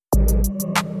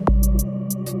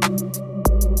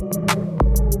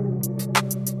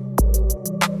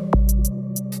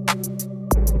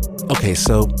Okay,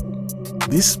 so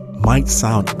this might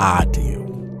sound odd to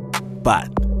you,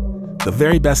 but the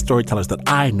very best storytellers that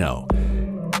I know,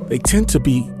 they tend to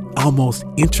be almost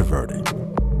introverted.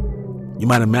 You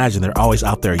might imagine they're always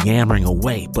out there yammering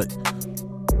away, but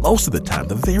most of the time,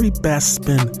 the very best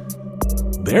spend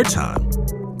their time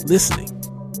listening.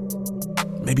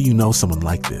 Maybe you know someone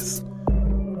like this,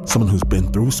 someone who's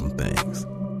been through some things,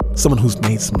 someone who's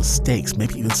made some mistakes,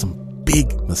 maybe even some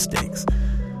big mistakes,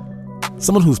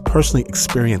 someone who's personally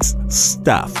experienced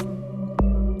stuff.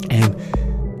 And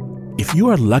if you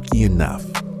are lucky enough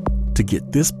to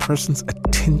get this person's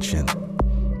attention,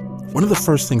 one of the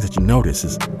first things that you notice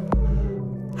is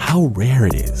how rare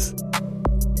it is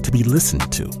to be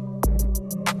listened to,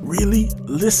 really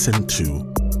listened to,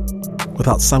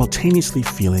 without simultaneously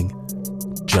feeling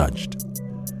judged.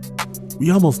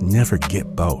 We almost never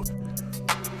get both.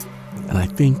 And I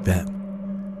think that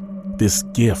this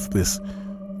gift, this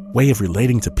way of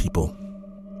relating to people,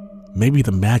 may be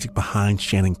the magic behind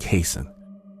Shannon Cason.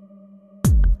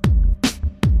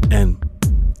 And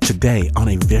today, on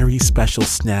a very special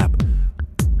Snap,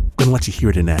 I'm going to let you hear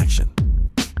it in action.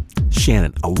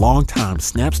 Shannon, a longtime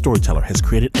Snap storyteller, has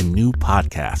created a new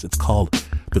podcast. It's called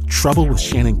The Trouble with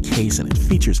Shannon Cason. It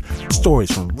features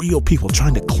stories from real people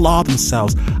trying to claw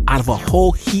themselves out of a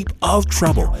whole heap of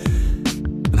trouble,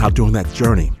 and how during that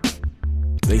journey,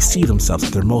 they see themselves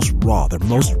at their most raw, their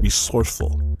most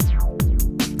resourceful.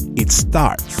 It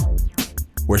starts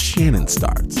where Shannon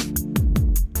starts,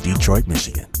 Detroit,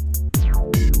 Michigan.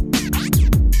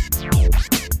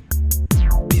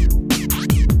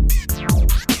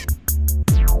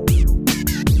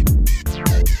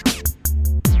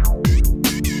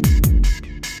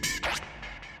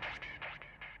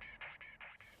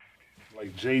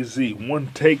 Like Jay-Z, one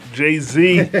take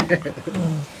Jay-Z.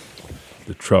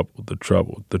 The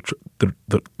trouble.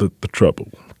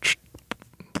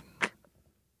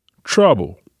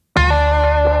 Trouble.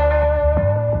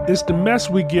 It's the mess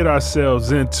we get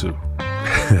ourselves into.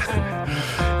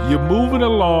 You're moving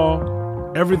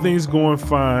along, everything's going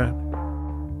fine,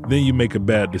 then you make a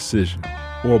bad decision,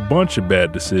 or a bunch of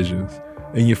bad decisions,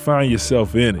 and you find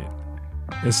yourself in it.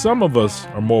 And some of us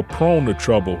are more prone to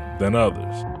trouble than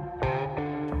others.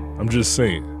 I'm just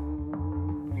saying.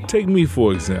 Take me,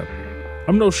 for example.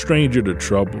 I'm no stranger to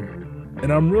trouble,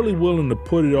 and I'm really willing to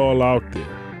put it all out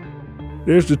there.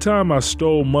 There's the time I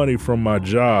stole money from my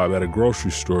job at a grocery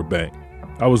store bank.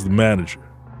 I was the manager.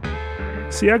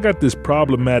 See, I got this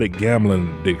problematic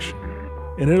gambling addiction,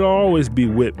 and it'll always be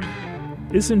with me.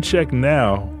 It's in check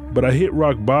now, but I hit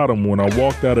rock bottom when I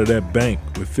walked out of that bank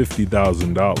with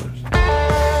 $50,000.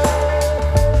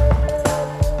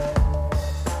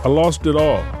 I lost it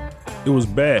all. It was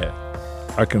bad.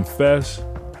 I confess,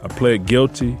 I pled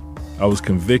guilty, I was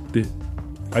convicted.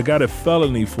 I got a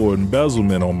felony for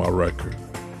embezzlement on my record.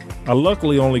 I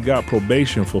luckily only got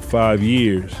probation for 5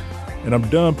 years, and I'm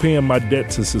done paying my debt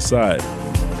to society.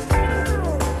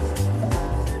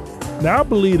 Now, I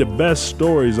believe the best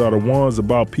stories are the ones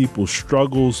about people's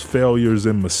struggles, failures,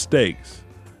 and mistakes.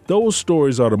 Those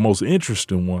stories are the most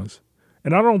interesting ones,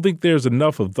 and I don't think there's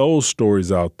enough of those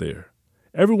stories out there.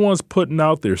 Everyone's putting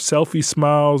out their selfie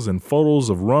smiles and photos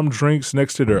of rum drinks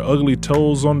next to their ugly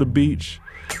toes on the beach.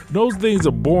 Those things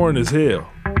are boring as hell.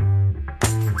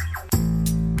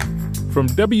 From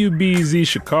WBZ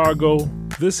Chicago,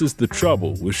 this is The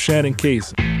Trouble with Shannon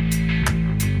Cason.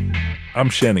 I'm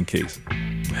Shannon Cason.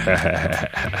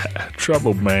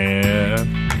 Trouble,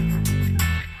 man.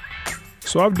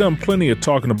 So I've done plenty of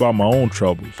talking about my own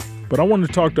troubles, but I want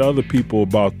to talk to other people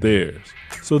about theirs.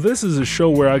 So this is a show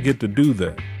where I get to do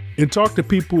that and talk to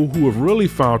people who have really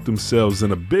found themselves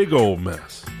in a big old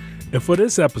mess. And for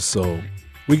this episode,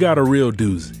 we got a real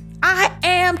doozy. I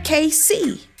am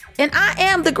KC, and I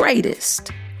am the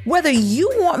greatest, whether you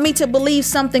want me to believe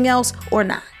something else or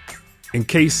not. And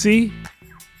KC,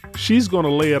 she's going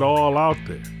to lay it all out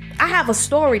there. I have a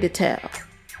story to tell.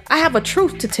 I have a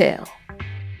truth to tell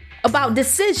about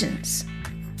decisions,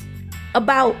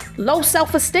 about low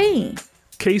self-esteem.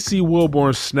 Casey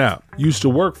Wilborn Snap used to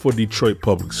work for Detroit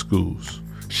Public Schools.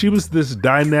 She was this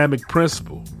dynamic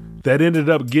principal that ended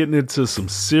up getting into some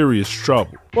serious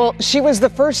trouble. Well, she was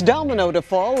the first domino to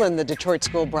fall in the Detroit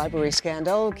school bribery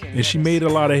scandal. And she made a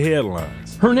lot of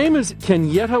headlines. Her name is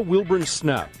Kenyatta Wilburn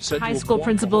Snap. High school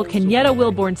principal Kenyatta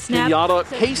Wilborn Snap. Kenyatta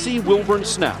Casey Wilburn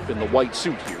Snap in the white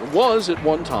suit here was at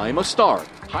one time a star.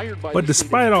 But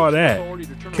despite all that,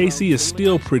 Casey is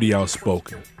still pretty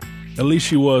outspoken. At least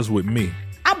she was with me.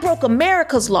 I broke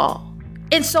America's law.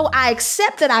 And so I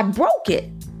accept that I broke it.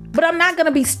 But I'm not going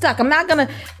to be stuck. I'm not going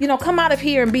to, come out of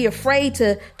here and be afraid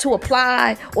to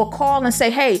apply or call and say,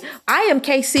 hey, I am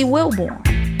KC Wilborn.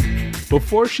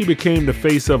 Before she became the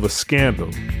face of a scandal,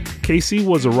 Cason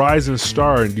was a rising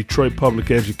star in Detroit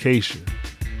public education.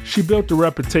 She built a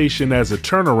reputation as a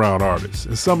turnaround artist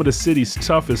in some of the city's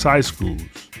toughest high schools.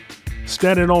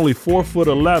 Standing only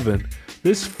 4'11",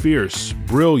 this fierce,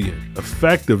 brilliant,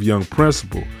 effective young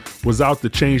principal was out to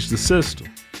change the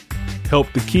system, help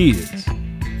the kids,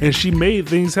 and she made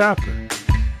things happen.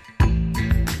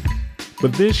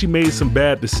 But then she made some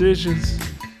bad decisions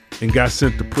and got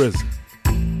sent to prison.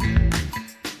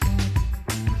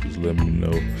 Just let me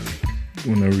know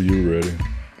whenever you're ready.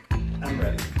 I'm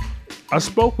ready. I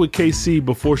spoke with KC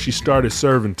before she started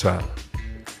serving time.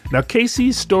 Now,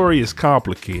 KC's story is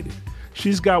complicated.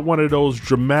 She's got one of those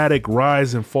dramatic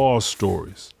rise and fall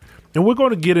stories, and we're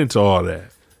going to get into all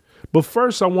that. But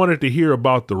first, I wanted to hear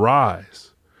about the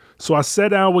rise. So I sat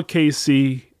down with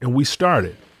KC and we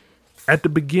started at the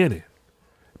beginning,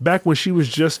 back when she was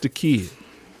just a kid.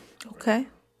 Okay.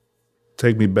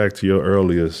 Take me back to your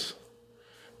earliest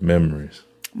memories.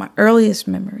 My earliest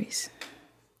memories.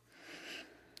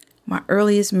 My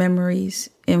earliest memories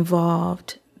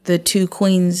involved the two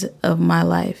queens of my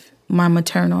life, my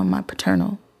maternal and my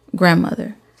paternal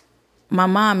grandmother. My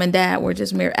mom and dad were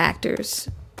just mere actors,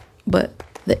 but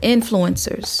the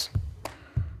influencers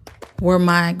were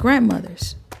my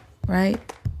grandmothers, right?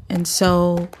 And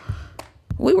so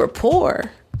we were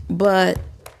poor, but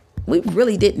we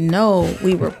really didn't know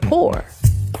we were poor.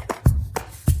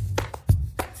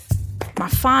 My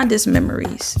fondest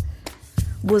memories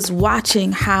was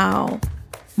watching how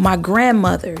my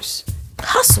grandmothers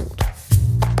hustled.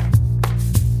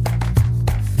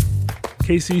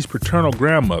 Casey's paternal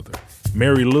grandmother,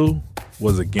 Mary Lou,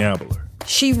 was a gambler.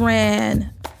 She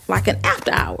ran like an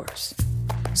after hours.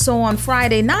 So on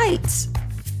Friday nights,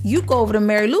 you go over to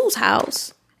Mary Lou's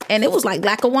house, and it was like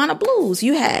Lackawanna Blues.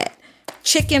 You had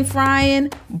chicken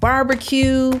frying,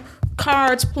 barbecue,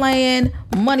 cards playing,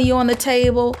 money on the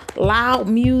table, loud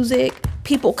music,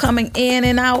 people coming in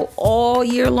and out all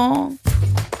year long.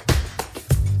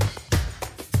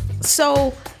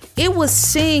 So it was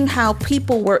seeing how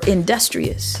people were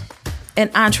industrious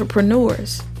and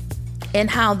entrepreneurs, and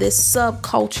how this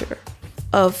subculture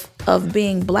of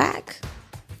being black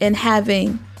and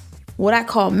having what I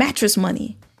call mattress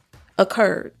money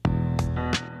occurred.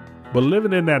 But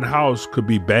living in that house could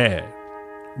be bad,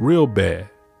 real bad.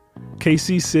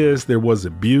 KC says there was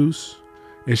abuse,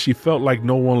 and she felt like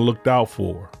no one looked out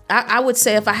for her. I would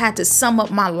say if I had to sum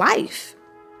up my life,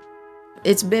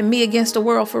 it's been me against the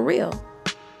world for real.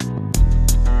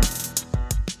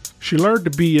 She learned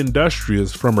to be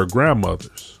industrious from her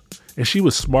grandmothers, and she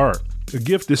was smart, a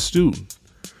gifted student.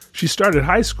 She started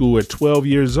high school at 12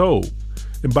 years old,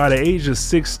 and by the age of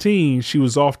 16, she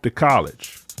was off to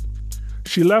college.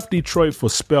 She left Detroit for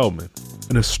Spelman,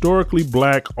 an historically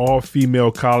black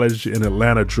all-female college in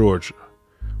Atlanta, Georgia,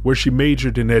 where she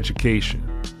majored in education.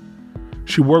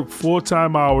 She worked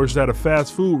full-time hours at a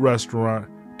fast food restaurant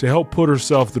to help put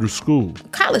herself through school.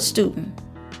 College student,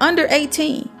 under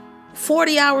 18,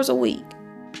 40 hours a week.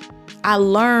 I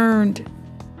learned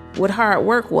what hard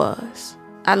work was.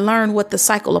 I learned what the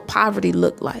cycle of poverty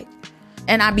looked like.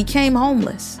 And I became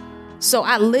homeless. So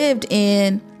I lived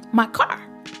in my car.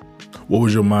 What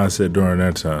was your mindset during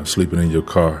that time, sleeping in your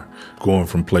car, going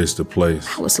from place to place?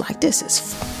 I was like, this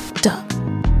is fucked up.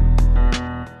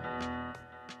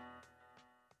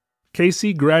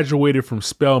 KC graduated from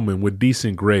Spelman with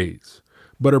decent grades,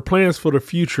 but her plans for the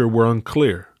future were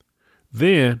unclear.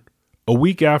 Then, a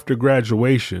week after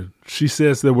graduation, she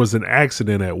says there was an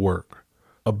accident at work,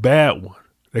 a bad one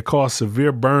that caused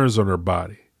severe burns on her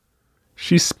body.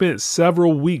 She spent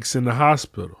several weeks in the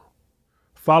hospital,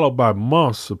 followed by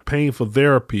months of painful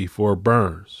therapy for her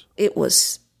burns. It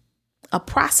was a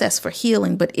process for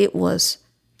healing, but it was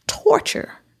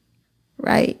torture,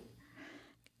 right?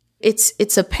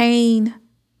 It's a pain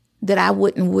that I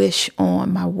wouldn't wish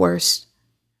on my worst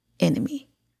enemy.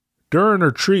 During her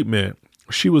treatment,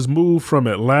 she was moved from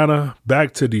Atlanta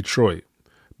back to Detroit,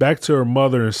 back to her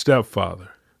mother and stepfather,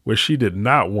 where she did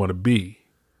not want to be.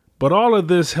 But all of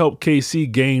this helped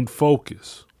KC gain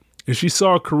focus, and she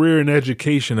saw a career in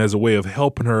education as a way of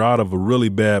helping her out of a really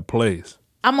bad place.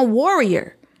 I'm a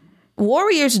warrior.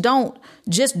 Warriors don't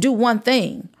just do one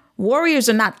thing. Warriors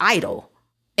are not idle,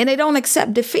 and they don't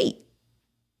accept defeat,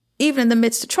 even in the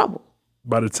midst of trouble.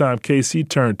 By the time KC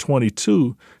turned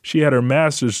 22, she had her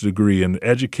master's degree in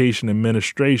education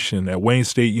administration at Wayne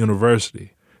State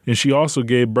University, and she also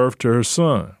gave birth to her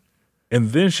son.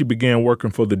 And then she began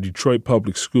working for the Detroit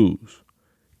Public Schools.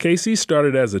 KC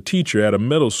started as a teacher at a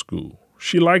middle school.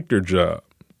 She liked her job.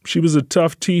 She was a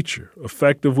tough teacher,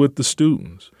 effective with the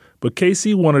students. But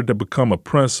KC wanted to become a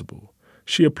principal.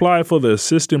 She applied for the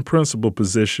assistant principal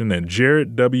position at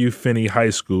Jared W. Finney High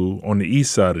School on the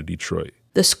east side of Detroit.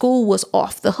 The school was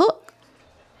off the hook.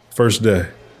 First day.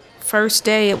 First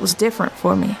day, it was different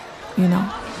for me, you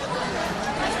know.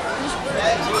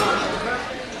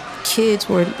 Kids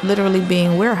were literally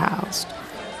being warehoused.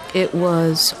 It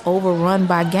was overrun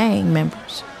by gang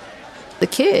members. The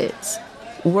kids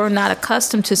were not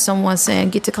accustomed to someone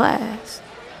saying, get to class.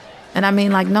 And I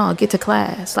mean, like, no, get to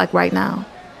class, like right now.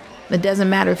 It doesn't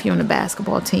matter if you're on the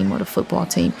basketball team or the football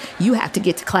team. You have to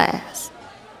get to class.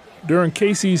 During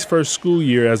Casey's first school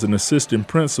year as an assistant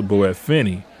principal at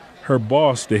Finney, her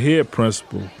boss, the head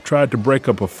principal, tried to break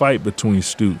up a fight between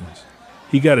students.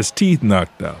 He got his teeth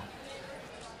knocked out.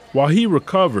 While he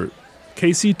recovered,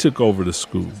 Casey took over the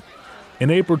school. In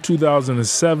April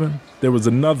 2007, there was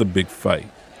another big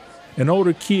fight. An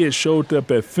older kid showed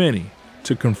up at Finney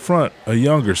to confront a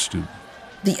younger student.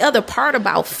 The other part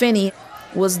about Finney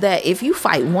was that if you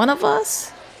fight one of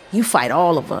us, you fight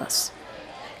all of us.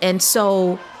 And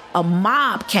so a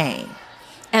mob came,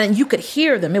 and you could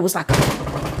hear them. It was like,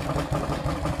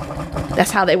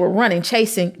 that's how they were running,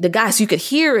 chasing the guys. You could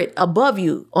hear it above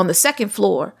you on the second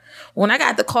floor. When I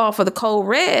got the call for the code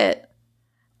red,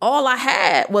 all I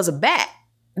had was a bat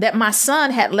that my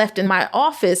son had left in my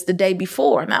office the day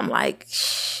before. And I'm like,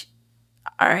 shh,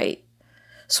 all right.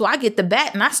 So I get the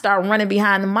bat and I start running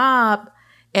behind the mob,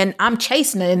 and I'm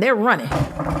chasing it and they're running.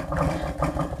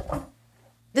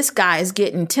 This guy is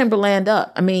getting Timberland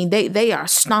up. I mean, they are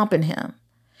stomping him.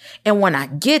 And when I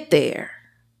get there,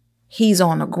 he's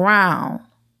on the ground.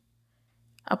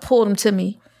 I pulled him to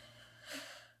me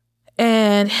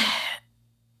and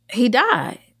he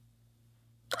died.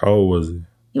 How old was he?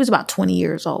 He was about 20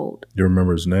 years old. You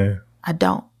remember his name? I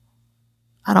don't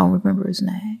remember his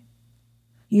name.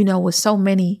 You know, with so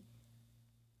many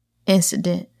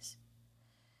incidents,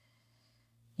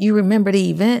 you remember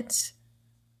the events.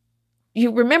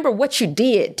 You remember what you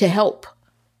did to help,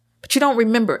 but you don't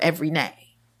remember every name.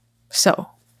 So,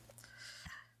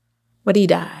 but he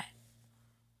died.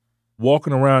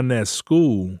 Walking around that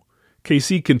school,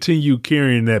 Casey continued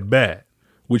carrying that bat,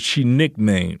 which she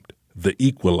nicknamed the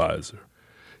Equalizer.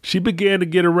 She began to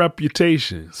get a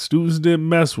reputation. Students didn't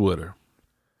mess with her.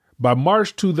 By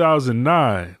March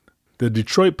 2009, the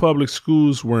Detroit public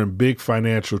schools were in big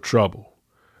financial trouble.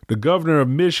 The governor of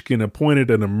Michigan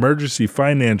appointed an emergency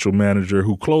financial manager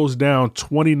who closed down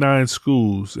 29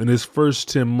 schools in his first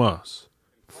 10 months.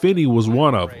 Finney was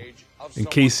one of them, and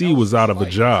KC was out of a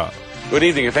job. Good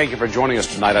evening, and thank you for joining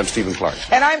us tonight. I'm Stephen Clark.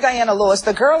 And I'm Diana Lewis.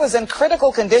 The girl is in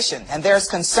critical condition, and there's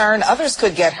concern others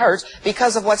could get hurt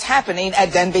because of what's happening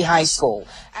at Denby High School.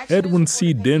 Edwin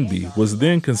C. Denby was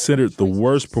then considered the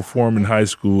worst performing high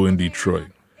school in Detroit.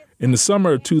 In the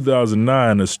summer of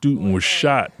 2009, a student was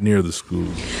shot near the school.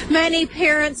 Many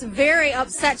parents very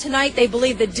upset tonight. They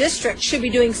believe the district should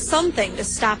be doing something to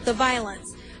stop the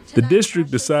violence. The district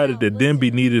decided that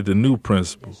Denby needed a new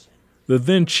principal. The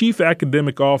then chief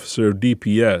academic officer of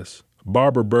DPS,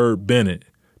 Barbara Bird Bennett,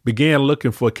 began looking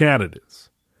for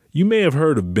candidates. You may have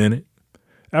heard of Bennett.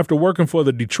 After working for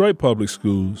the Detroit Public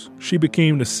Schools, she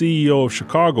became the CEO of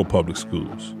Chicago Public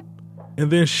Schools. And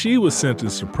then she was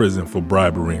sentenced to prison for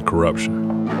bribery and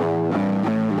corruption.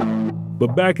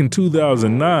 But back in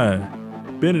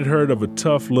 2009, Bennett heard of a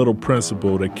tough little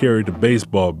principal that carried a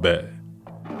baseball bat,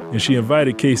 and she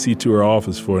invited Casey to her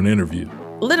office for an interview.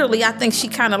 Literally, I think she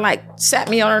kind of like sat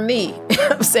me on her knee.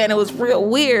 I'm saying it was real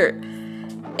weird.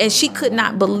 And she could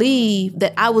not believe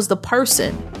that I was the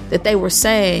person that they were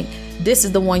saying, this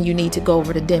is the one you need to go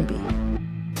over to Denby.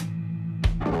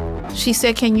 She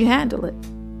said, can you handle it?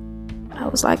 I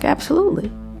was like,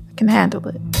 absolutely, I can handle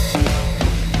it.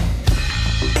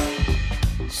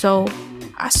 So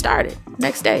I started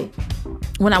next day.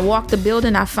 When I walk the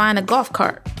building, I find a golf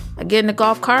cart. I get in the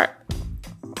golf cart,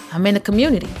 I'm in the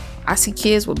community. I see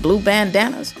kids with blue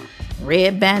bandanas,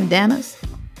 red bandanas,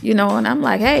 you know, and I'm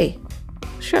like, hey,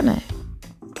 what's your name?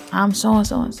 I'm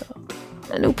so-and-so and so.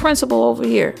 The new principal over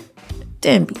here,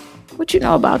 Denby. What you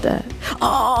know about that?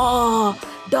 Oh,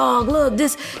 dog, look,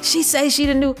 this, she say she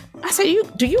the new. I said,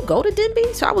 do you go to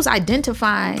Denby? So I was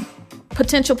identifying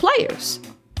potential players.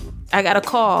 I got a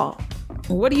call.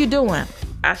 What are you doing?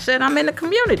 I said, I'm in the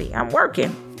community. I'm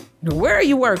working. Where are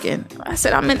you working? I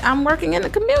said, I'm working in the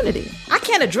community. I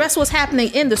can't address what's happening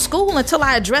in the school until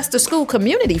I address the school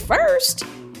community first.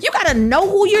 You got to know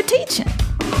who you're teaching.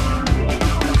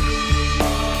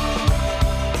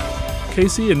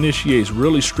 Casey initiates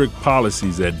really strict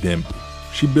policies at Denby.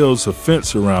 She builds a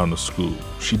fence around the school.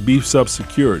 She beefs up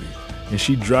security, and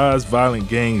she drives violent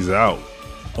gangs out.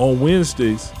 On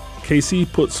Wednesdays,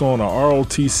 Cason puts on a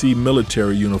ROTC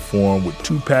military uniform with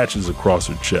 2 patches across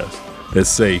her chest that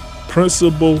say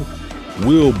Principal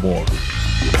Wilborn.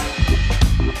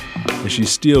 And she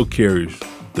still carries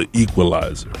the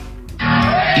equalizer.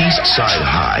 East Side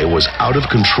High was out of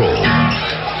control,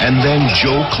 and then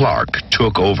Joe Clark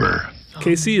took over.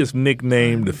 Cason is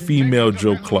nicknamed the female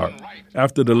Joe Clark,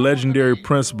 after the legendary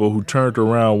principal who turned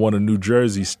around one of New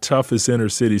Jersey's toughest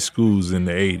inner-city schools in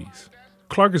the 80s.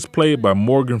 Clark is played by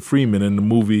Morgan Freeman in the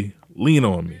movie Lean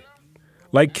On Me.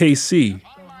 Like Cason,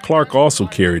 Clark also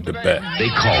carried the bat. They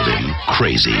called him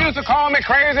Crazy. You used to call me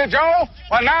Crazy Joe?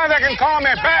 Well, now they can call me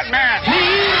Batman.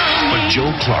 But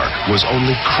Joe Clark was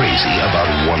only crazy about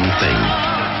one thing: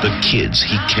 the kids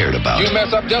he cared about. You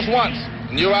mess up just once,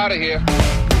 and you're out of here.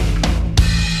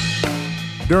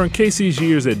 During Casey's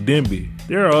years at Denby,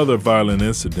 there are other violent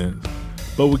incidents,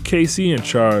 but with Cason in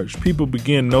charge, people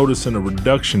began noticing a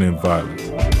reduction in violence.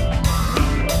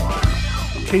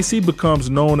 Cason becomes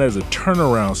known as a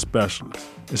turnaround specialist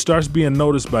and starts being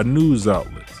noticed by news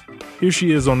outlets. Here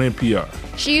she is on NPR.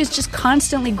 She was just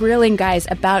constantly grilling guys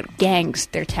about gangs,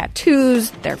 their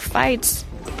tattoos, their fights.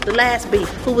 The last beef,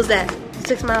 who was that?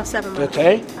 6 Mile, 7 Mile.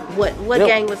 Okay. What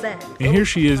gang was that? And here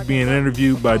she is being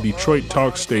interviewed by Detroit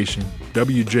talk station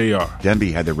WJR.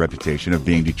 Denby had the reputation of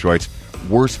being Detroit's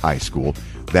worst high school.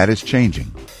 That is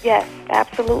changing. Yes,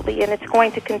 absolutely, and it's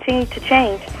going to continue to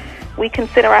change. We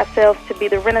consider ourselves to be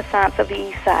the renaissance of the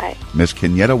East Side. Miss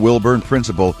Kenyatta Wilburn,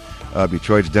 principal of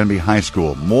Detroit's Denby High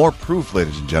School. More proof,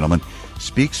 ladies and gentlemen.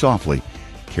 Speak softly,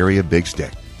 carry a big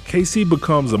stick. Cason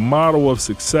becomes a model of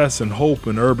success and hope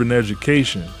in urban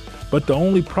education. But the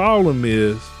only problem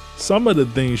is some of the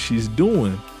things she's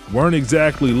doing weren't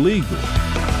exactly legal.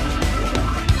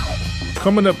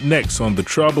 Coming up next on The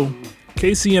Trouble,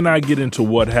 Cason and I get into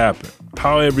what happened,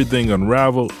 how everything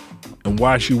unraveled, and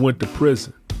why she went to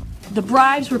prison. The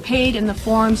bribes were paid in the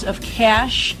forms of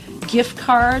cash, gift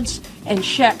cards, and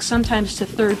checks, sometimes to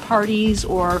third parties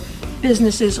or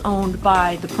businesses owned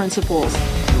by the principals.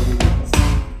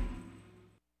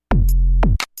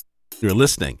 You're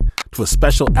listening to a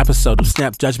special episode of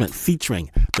Snap Judgment featuring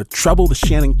The Trouble with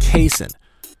Shannon Cason.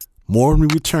 More when we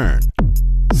return.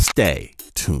 Stay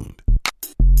tuned.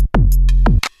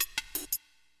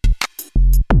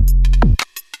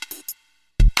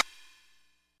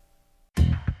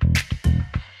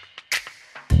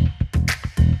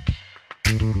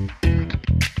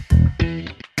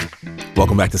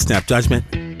 Welcome back to Snap Judgment.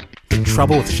 The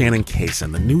Trouble with Shannon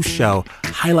Cason, the new show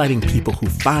highlighting people who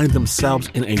find themselves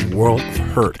in a world of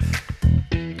hurt.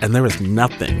 And there is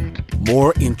nothing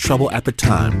more in trouble at the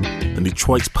time than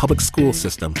Detroit's public school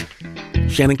system.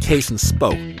 Shannon Cason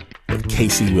spoke with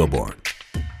Cason Wilborn.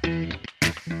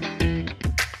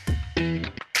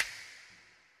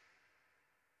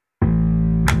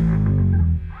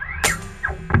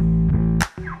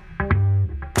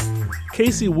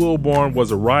 Cason Wilborn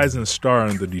was a rising star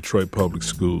in the Detroit public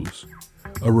schools,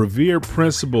 a revered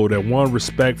principal that won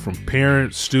respect from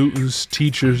parents, students,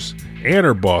 teachers, and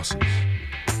her bosses.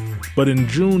 But in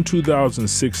June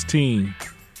 2016,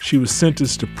 she was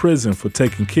sentenced to prison for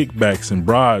taking kickbacks and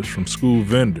bribes from school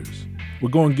vendors. We're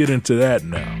going to get into that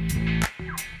now.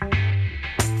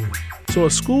 So a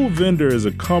school vendor is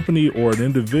a company or an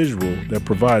individual that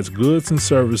provides goods and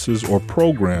services or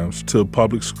programs to a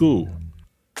public school.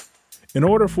 In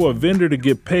order for a vendor to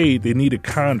get paid, they need a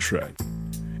contract.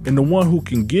 And the one who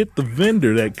can get the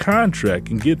vendor that contract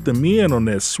and get them in on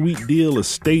that sweet deal of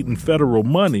state and federal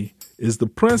money is the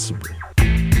principal.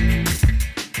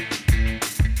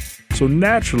 So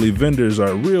naturally, vendors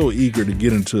are real eager to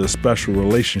get into a special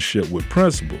relationship with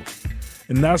principals.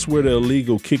 And that's where the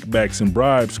illegal kickbacks and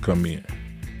bribes come in.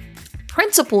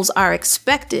 Principals are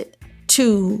expected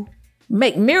to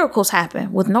make miracles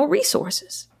happen with no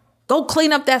resources. Go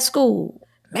clean up that school.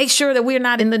 Make sure that we're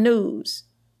not in the news.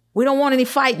 We don't want any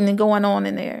fighting going on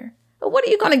in there. But what are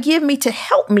you going to give me to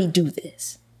help me do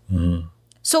this? Mm-hmm.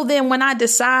 So then when I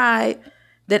decide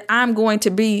that I'm going to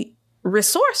be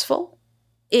resourceful,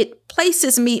 it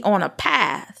places me on a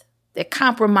path that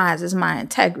compromises my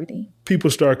integrity. People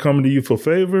start coming to you for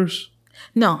favors?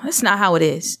 No, that's not how it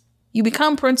is. You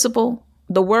become principal,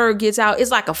 the word gets out.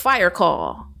 It's like a fire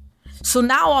call. So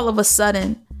now all of a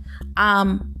sudden,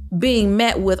 I'm being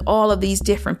met with all of these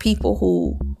different people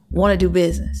who want to do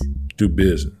business. Do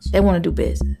business. They want to do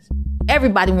business.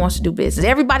 Everybody wants to do business.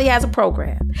 Everybody has a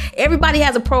program. Everybody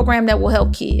has a program that will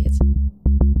help kids.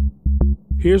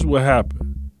 Here's what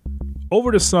happened.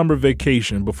 Over the summer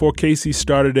vacation, before Cason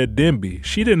started at Denby,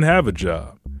 she didn't have a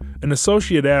job. An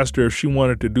associate asked her if she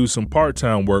wanted to do some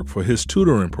part-time work for his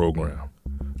tutoring program,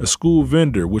 a school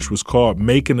vendor which was called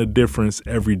Making a Difference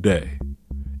Every Day.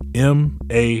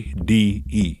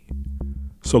 MADE.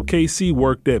 So KC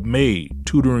worked at MADE,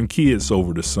 tutoring kids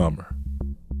over the summer.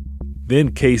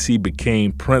 Then KC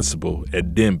became principal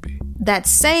at Denby. That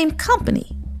same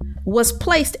company was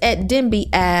placed at Denby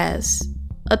as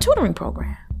a tutoring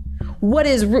program. What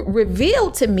is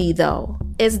revealed to me, though,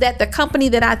 is that the company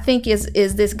that I think is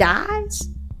this guy's,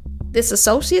 this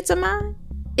associate's of mine,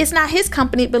 it's not his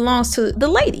company. It belongs to the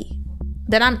lady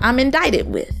that I'm indicted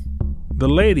with. The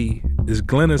lady is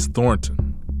Glennis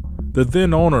Thornton, the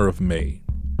then owner of MADE.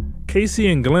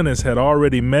 Casey and Glennis had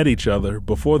already met each other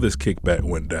before this kickback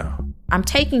went down. I'm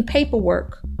taking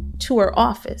paperwork to her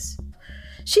office.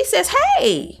 She says,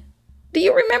 "Hey, do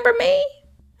you remember me?"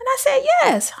 And I said,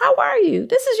 "Yes. How are you?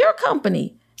 This is your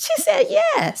company." She said,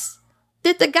 "Yes.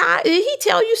 Did he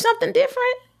tell you something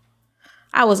different?"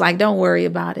 I was like, "Don't worry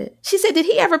about it." She said, "Did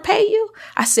he ever pay you?"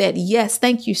 I said, "Yes,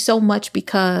 thank you so much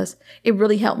because it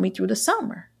really helped me through the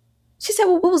summer." She said,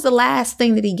 "Well, what was the last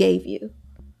thing that he gave you?"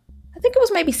 I think it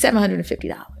was maybe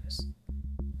 $750.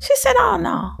 She said, "Oh,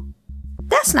 no,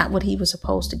 that's not what he was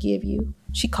supposed to give you."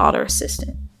 She called her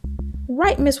assistant.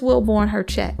 "Write Miss Wilborn her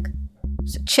check."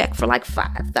 It's a check for like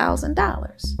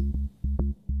 $5,000.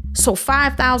 So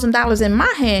 $5,000 in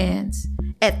my hands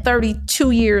at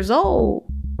 32 years old,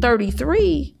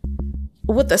 33,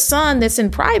 with a son that's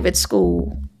in private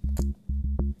school.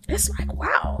 It's like,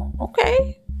 wow,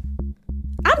 okay.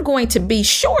 I'm going to be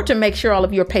sure to make sure all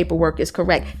of your paperwork is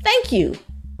correct. Thank you.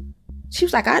 She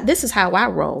was like, this is how I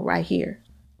roll right here.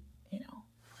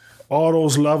 All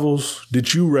those levels,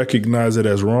 did you recognize it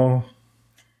as wrong?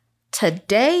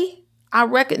 Today, I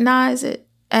recognize it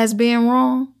as being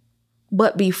wrong.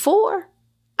 But before,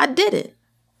 I didn't.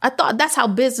 I thought that's how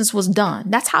business was done.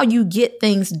 That's how you get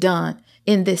things done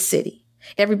in this city.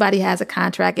 Everybody has a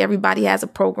contract. Everybody has a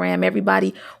program.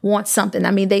 Everybody wants something.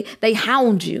 I mean, they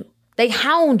hound you. They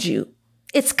hound you.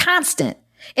 It's constant.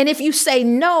 And if you say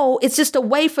no, it's just a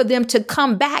way for them to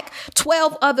come back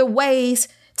 12 other ways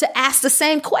to ask the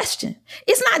same question.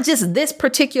 It's not just this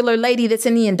particular lady that's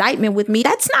in the indictment with me.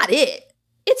 That's not it.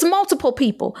 It's multiple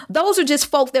people. Those are just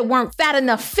folk that weren't fat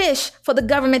enough fish for the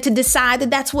government to decide that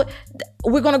that's what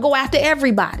we're going to go after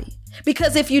everybody.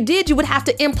 Because if you did, you would have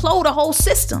to implode a whole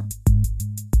system.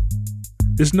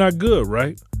 It's not good,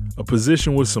 right? A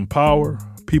position with some power,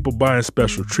 people buying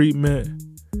special treatment.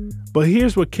 But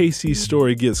here's where Casey's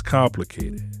story gets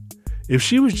complicated. If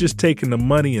she was just taking the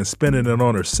money and spending it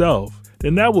on herself,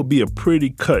 then that would be a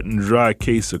pretty cut and dry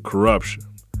case of corruption.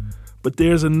 But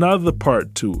there's another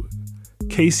part to it.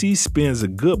 Casey spends a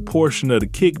good portion of the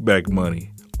kickback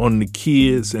money on the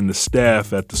kids and the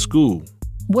staff at the school.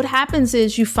 What happens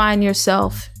is you find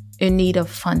yourself in need of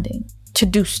funding to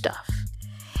do stuff.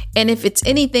 And if it's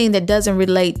anything that doesn't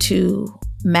relate to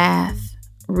math,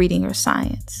 reading, or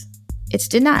science, it's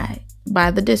denied by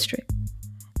the district.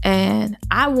 And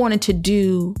I wanted to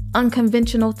do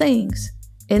unconventional things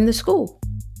in the school,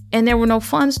 and there were no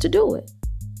funds to do it.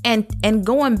 And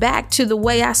going back to the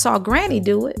way I saw Granny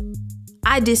do it,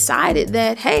 I decided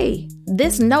that, hey,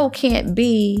 this no can't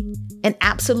be an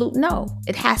absolute no.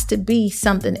 It has to be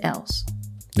something else.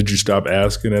 Did you stop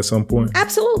asking at some point?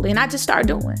 Absolutely. And I just started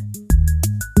doing.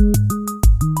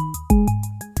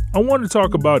 I want to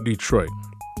talk about Detroit.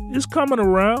 It's coming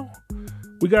around.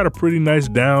 We got a pretty nice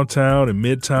downtown, and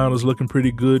Midtown is looking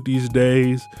pretty good these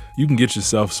days. You can get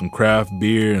yourself some craft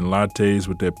beer and lattes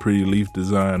with that pretty leaf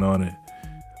design on it.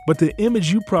 But the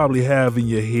image you probably have in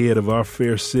your head of our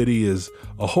fair city is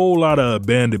a whole lot of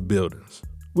abandoned buildings.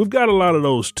 We've got a lot of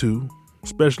those too,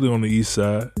 especially on the east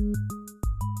side.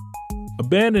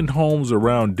 Abandoned homes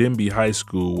around Denby High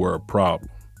School were a problem.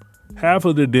 Half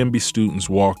of the Denby students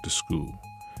walk to school.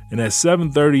 And at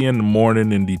 7:30 in the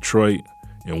morning in Detroit,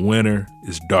 in winter,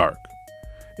 it's dark.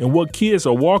 And what kids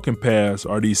are walking past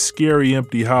are these scary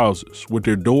empty houses with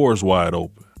their doors wide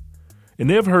open. And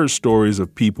they've heard stories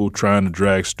of people trying to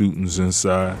drag students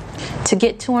inside. To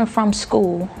get to and from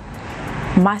school,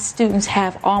 my students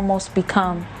have almost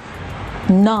become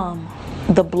numb.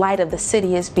 The blight of the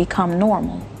city has become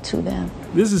normal to them.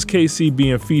 This is KC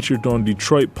being featured on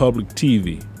Detroit Public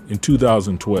TV in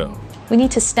 2012. We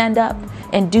need to stand up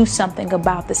and do something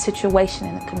about the situation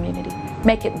in the community,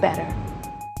 make it better.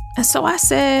 And so I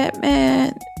said,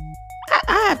 man,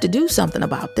 I have to do something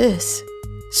about this.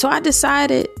 So I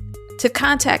decided to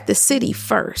contact the city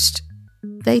first.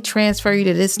 They transfer you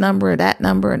to this number, that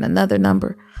number, and another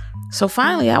number. So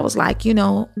finally I was like,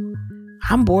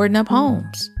 I'm boarding up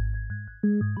homes.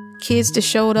 Kids just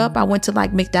showed up. I went to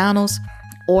like McDonald's,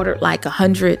 ordered like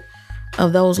 100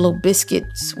 of those little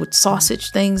biscuits with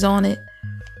sausage things on it.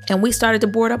 And we started to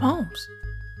board up homes.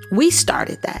 We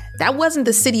started that. That wasn't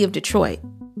the city of Detroit.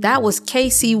 That was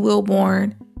Casey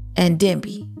Wilborn and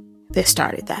Denby that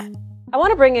started that. I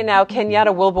want to bring in now Kenyatta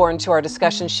Wilborn to our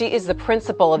discussion. She is the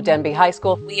principal of Denby High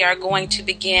School. We are going to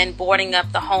begin boarding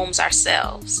up the homes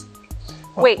ourselves.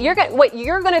 Wait, you're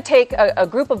going to take a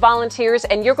group of volunteers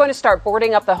and you're going to start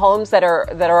boarding up the homes that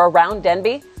are around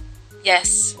Denby?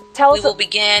 Yes. Tell us. We will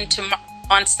begin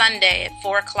on Sunday at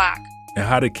 4:00. And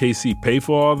how did KC pay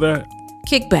for all that?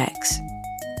 Kickbacks.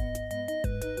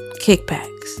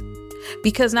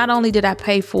 Because not only did I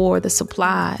pay for the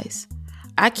supplies,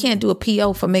 I can't do a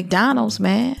PO for McDonald's,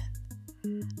 man.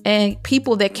 And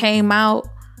people that came out,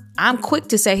 I'm quick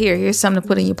to say, here's something to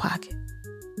put in your pocket.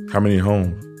 How many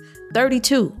homes?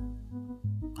 32.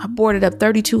 I boarded up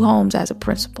 32 homes as a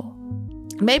principal.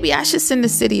 Maybe I should send the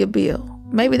city a bill.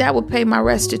 Maybe that would pay my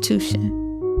restitution.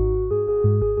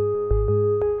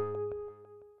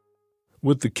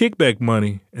 With the kickback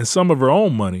money and some of her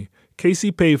own money,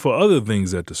 Casey paid for other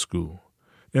things at the school.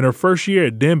 In her first year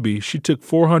at Denby, she took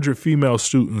 400 female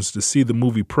students to see the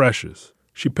movie Precious.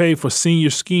 She paid for senior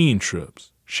skiing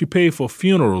trips. She paid for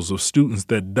funerals of students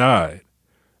that died.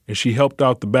 And she helped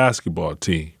out the basketball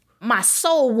team. My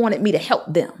soul wanted me to help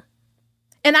them.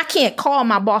 And I can't call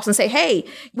my boss and say, hey,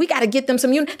 we got to get them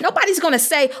some units. Nobody's going to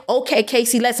say, okay,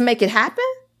 Casey, let's make it happen.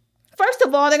 First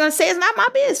of all, they're going to say it's not my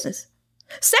business.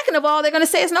 Second of all, they're going to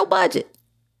say it's no budget.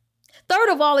 Third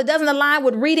of all, it doesn't align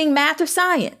with reading, math, or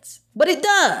science. But it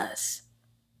does.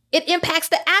 It impacts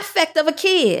the affect of a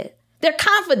kid, their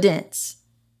confidence.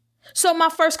 So my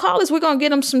first call is we're going to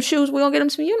get them some shoes. We're going to get them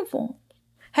some uniforms.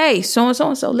 Hey,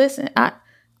 so-and-so, listen, I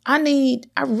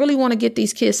really want to get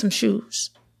these kids some shoes.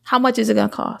 How much is it going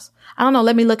to cost? I don't know.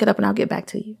 Let me look it up and I'll get back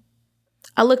to you.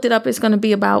 I looked it up. It's going to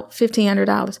be about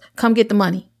 $1,500. Come get the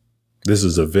money. This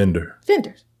is a vendor.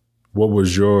 Vendors. What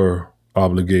was your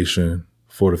obligation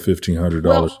for the $1,500?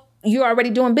 Well, you're already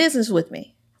doing business with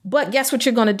me. But guess what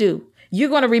you're going to do? You're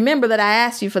going to remember that I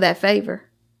asked you for that favor.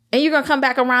 And you're going to come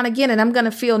back around again. And I'm going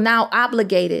to feel now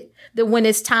obligated that when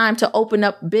it's time to open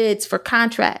up bids for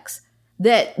contracts,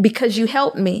 that because you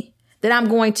helped me, that I'm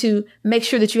going to make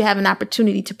sure that you have an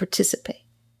opportunity to participate.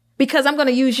 Because I'm going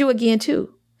to use you again,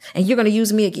 too. And you're going to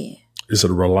use me again. It's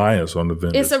a reliance on the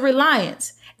vendor. It's a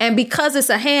reliance. And because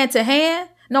it's a hand-to-hand,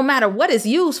 no matter what it's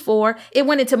used for, it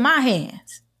went into my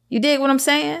hands. You dig what I'm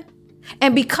saying?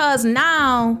 And because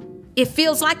now it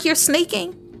feels like you're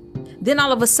sneaking, then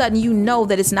all of a sudden you know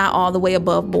that it's not all the way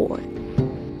above board.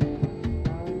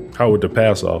 How would the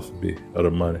pass-off be of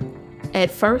the money? At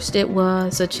first it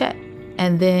was a check.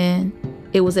 And then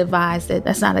it was advised that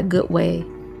that's not a good way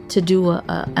to do a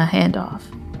handoff.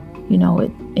 You know,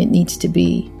 it needs to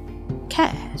be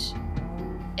cash.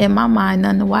 In my mind,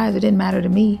 none the wiser, it didn't matter to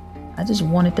me. I just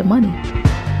wanted the money.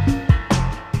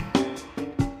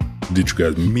 Did you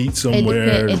guys meet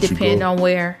somewhere? It depended on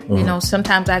where. Uh-huh. You know,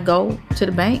 sometimes I go to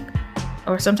the bank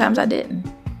or sometimes I didn't.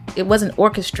 It wasn't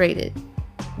orchestrated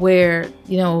where,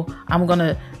 you know, I'm going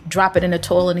to drop it in the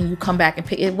toilet and you come back and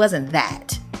pick. It wasn't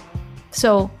that.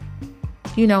 So,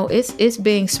 you know, it's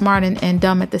being smart and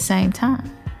dumb at the same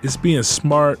time. It's being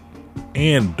smart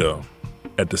and dumb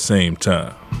at the same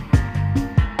time.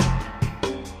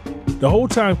 The whole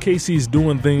time Casey's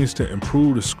doing things to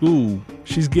improve the school,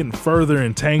 she's getting further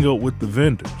entangled with the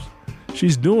vendors.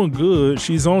 She's doing good,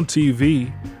 she's on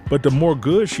TV, but the more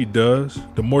good she does,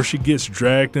 the more she gets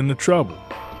dragged into trouble.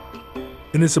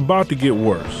 And it's about to get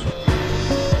worse.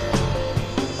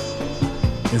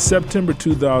 In September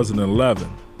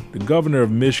 2011, the governor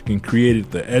of Michigan created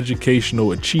the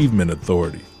Educational Achievement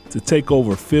Authority to take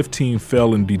over 15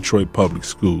 failing Detroit public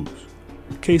schools.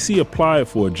 Casey applied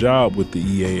for a job with the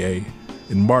EAA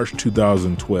in March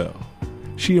 2012.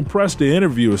 She impressed the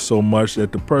interviewer so much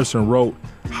that the person wrote,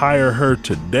 "Hire her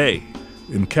today,"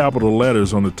 in capital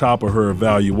letters on the top of her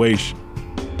evaluation.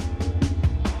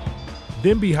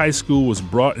 Denby High School was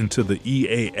brought into the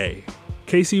EAA.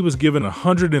 Casey was given a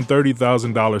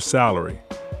 $130,000 salary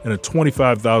and a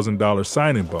 $25,000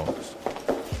 signing bonus.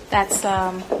 That's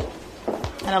an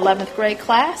 11th grade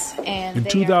class. And in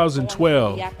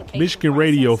 2012, Michigan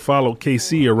Radio followed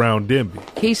Casey around Denby.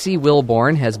 Casey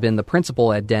Wilborn has been the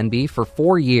principal at Denby for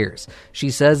 4 years.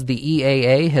 She says the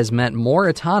EAA has meant more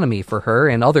autonomy for her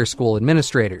and other school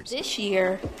administrators. This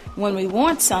year, when we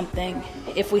want something,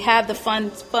 if we have the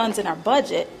funds in our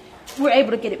budget, we're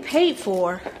able to get it paid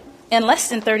for in less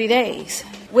than 30 days,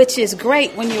 which is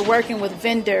great when you're working with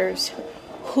vendors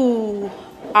who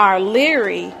are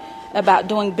leery about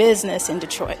doing business in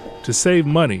Detroit. To save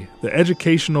money, the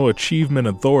Educational Achievement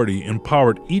Authority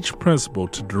empowered each principal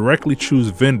to directly choose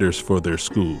vendors for their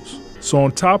schools. So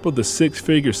on top of the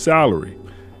six-figure salary,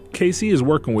 Casey is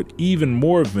working with even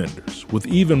more vendors with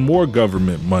even more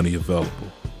government money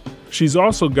available. She's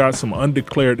also got some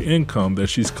undeclared income that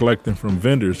she's collecting from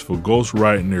vendors for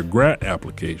ghostwriting their grant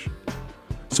application.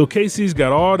 So Casey's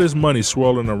got all this money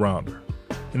swirling around her.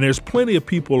 And there's plenty of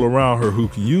people around her who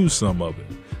can use some of it,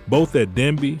 both at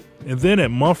Denby and then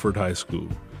at Mumford High School,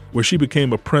 where she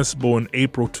became a principal in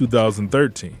April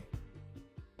 2013.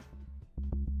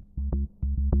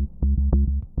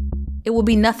 It would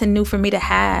be nothing new for me to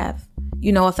have,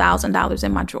 $1,000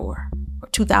 in my drawer or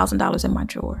 $2,000 in my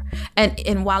drawer.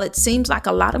 And while it seems like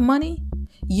a lot of money,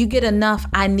 you get enough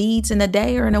I needs in a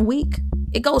day or in a week,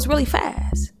 it goes really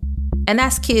fast. And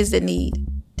that's kids that need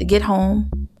to get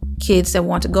home, kids that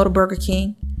want to go to Burger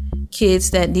King, kids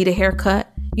that need a haircut.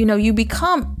 You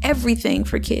become everything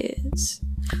for kids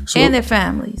and their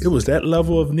families. It was that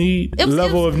level of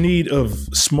need, of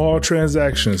small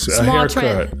transactions, a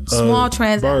haircut, small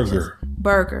transactions,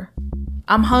 burger.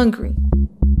 I'm hungry.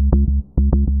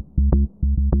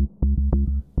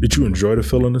 Did you enjoy the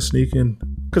feeling of sneaking?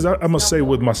 Because I must say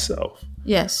with myself.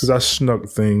 Yes. Because I snuck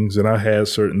things and I had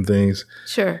certain things.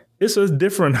 Sure. It's a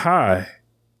different high.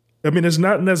 I mean, it's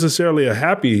not necessarily a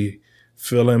happy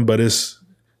feeling, but it's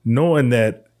knowing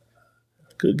that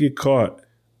I could get caught.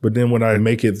 But then when I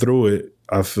make it through it,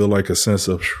 I feel like a sense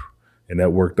of, and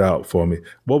that worked out for me.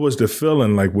 What was the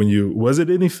feeling like was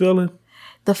it any feeling?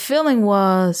 The feeling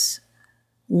was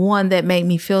one that made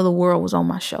me feel the world was on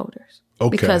my shoulders. Okay.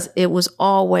 Because it was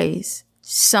always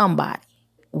somebody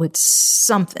with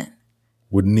something.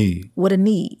 With a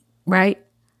need, right?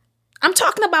 I'm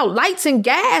talking about lights and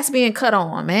gas being cut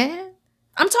on, man.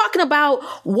 I'm talking about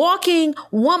walking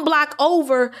one block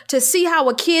over to see how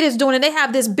a kid is doing, and they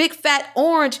have this big fat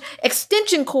orange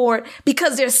extension cord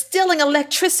because they're stealing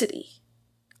electricity.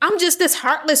 I'm just this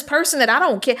heartless person that I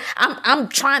don't care. I'm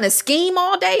trying to scheme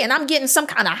all day and I'm getting some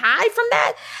kind of high from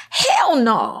that? Hell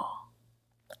no.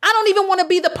 I don't even want to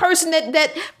be the person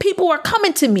that people are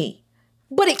coming to me.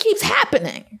 But it keeps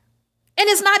happening. And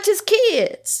it's not just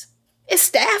kids. It's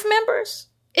staff members.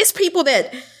 It's people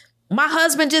that my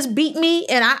husband just beat me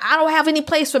and I don't have any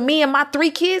place for me and my 3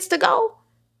 kids to go.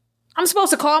 I'm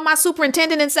supposed to call my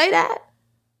superintendent and say that?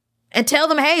 And tell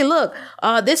them, hey, look,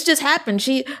 this just happened.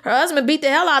 Her husband beat the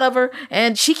hell out of her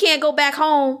and she can't go back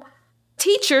home.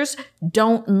 Teachers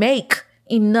don't make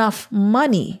enough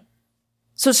money.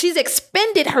 So she's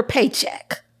expended her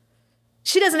paycheck.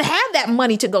 She doesn't have that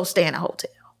money to go stay in a hotel.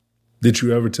 Did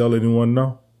you ever tell anyone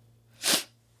no?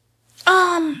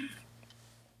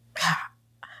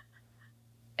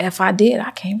 If I did,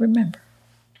 I can't remember.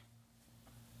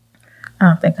 I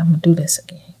don't think I'm going to do this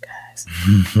again, guys.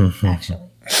 Actually.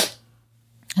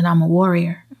 And I'm a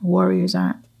warrior. Warriors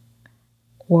don't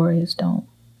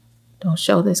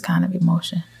show this kind of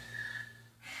emotion.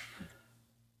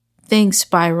 Things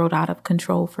spiraled out of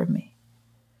control for me.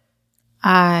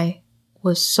 I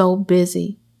was so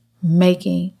busy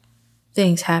making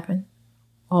things happen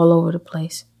all over the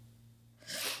place.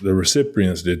 The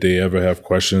recipients, did they ever have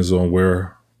questions on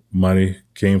where money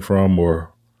came from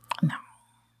or? No,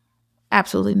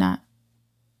 absolutely not.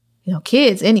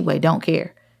 Kids anyway don't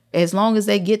care. As long as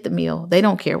they get the meal, they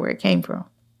don't care where it came from.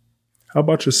 How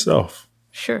about yourself?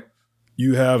 Sure.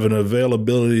 You have an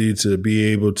availability to be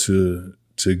able to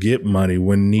get money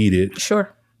when needed.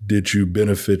 Sure. Did you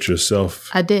benefit yourself?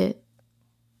 I did.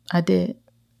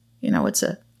 It's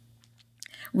a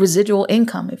residual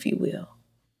income, if you will.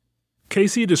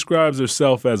 Casey describes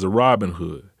herself as a Robin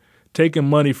Hood, taking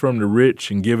money from the rich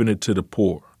and giving it to the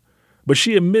poor. But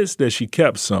she admits that she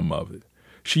kept some of it.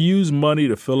 She used money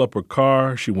to fill up her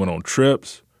car. She went on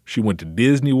trips. She went to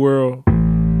Disney World.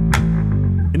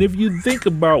 And if you think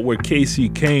about where Casey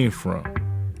came from,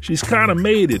 she's kind of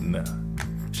made it now.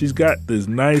 She's got this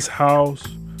nice house.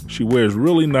 She wears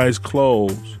really nice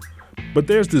clothes. But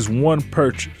there's this one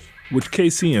purchase, which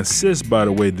Casey insists, by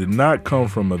the way, did not come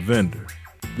from a vendor,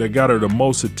 that got her the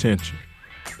most attention.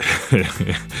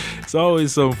 It's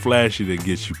always something flashy that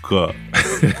gets you caught.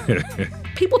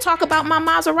 People talk about my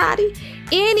Maserati.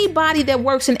 Anybody that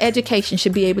works in education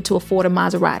should be able to afford a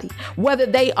Maserati, whether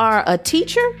they are a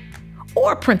teacher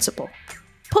or a principal.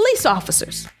 Police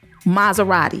officers,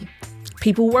 Maserati.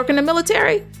 People who work in the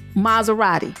military,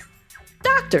 Maserati.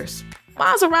 Doctors,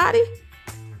 Maserati.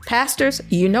 Pastors,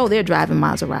 they're driving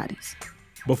Maseratis.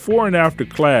 Before and after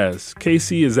class,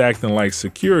 Casey is acting like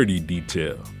security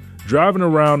detail, driving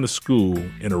around the school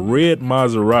in a red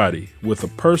Maserati with a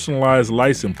personalized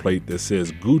license plate that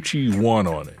says Gucci 1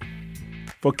 on it.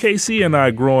 For Casey and I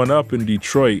growing up in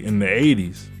Detroit in the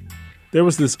 80s, there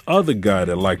was this other guy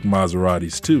that liked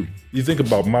Maseratis too. You think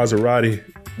about Maserati,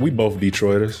 We both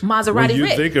Detroiters. Maserati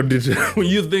Rick. When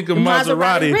you think of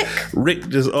Maserati, Rick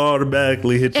just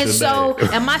automatically hits your And so,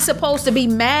 am I supposed to be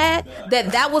mad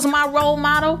that was my role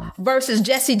model versus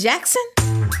Jesse Jackson?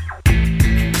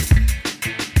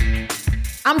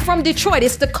 I'm from Detroit.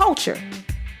 It's the culture.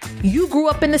 You grew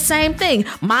up in the same thing.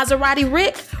 Maserati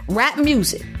Rick, rap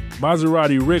music.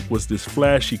 Maserati Rick was this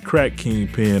flashy crack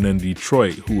kingpin in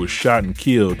Detroit who was shot and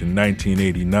killed in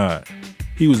 1989.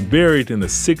 He was buried in a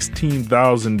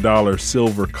 $16,000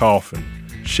 silver coffin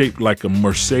shaped like a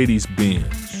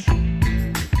Mercedes-Benz.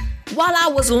 While I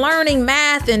was learning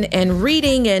math and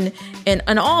reading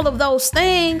and all of those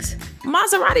things,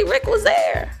 Maserati Rick was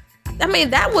there. I mean,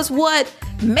 that was what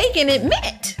making it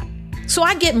meant. So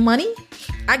I get money.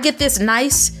 I get this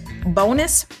nice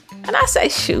bonus. And I say,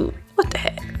 shoot, what the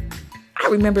heck? I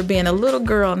remember being a little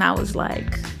girl and I was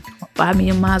like, buy me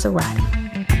a Maserati.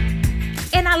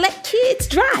 And I let kids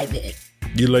drive it.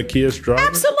 You let kids drive it?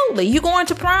 Absolutely. You going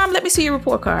to prom? Let me see your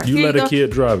report card. You let a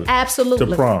kid drive it? Absolutely.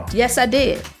 To prom? Yes, I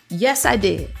did.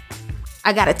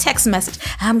 I got a text message.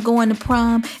 I'm going to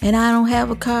prom and I don't have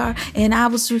a car.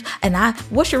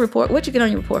 What's your report? What'd you get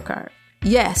on your report card?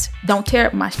 Yes. Don't tear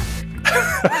up my shit.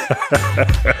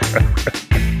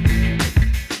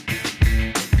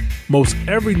 Most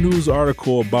every news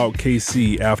article about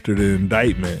KC after the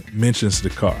indictment mentions the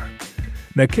car.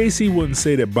 Now, KC wouldn't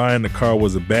say that buying the car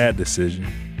was a bad decision.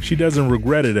 She doesn't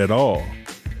regret it at all.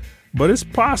 But it's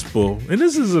possible, and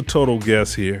this is a total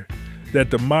guess here, that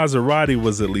the Maserati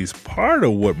was at least part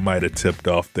of what might have tipped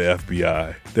off the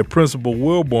FBI, that Principal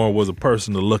Wilborn was a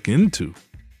person to look into.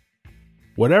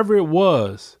 Whatever it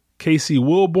was, KC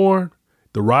Wilborn,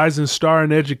 the rising star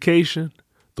in education,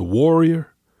 the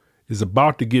warrior, is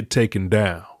about to get taken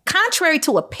down. Contrary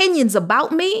to opinions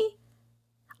about me,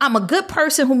 I'm a good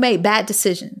person who made bad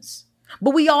decisions.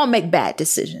 But we all make bad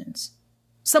decisions.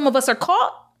 Some of us are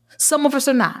caught, some of us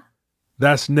are not.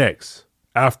 That's next,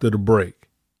 after the break.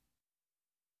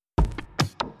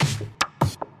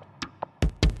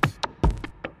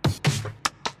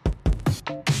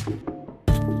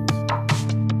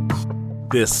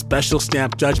 This special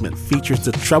Snap Judgment features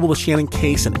The Trouble with Shannon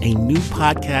Cason, a new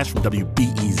podcast from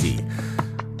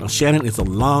WBEZ. Now, Shannon is a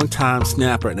longtime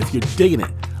snapper, and if you're digging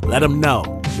it, let him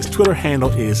know. His Twitter handle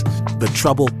is The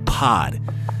Trouble Pod.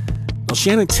 Now,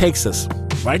 Shannon takes us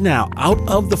right now out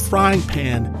of the frying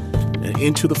pan and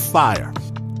into the fire.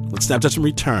 When Snap Judgment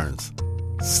returns,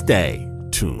 stay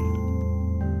tuned.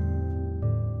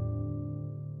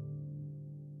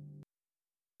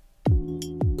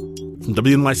 From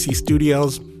WNYC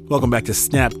Studios, welcome back to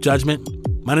Snap Judgment.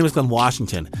 My name is Glenn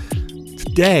Washington.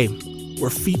 Today,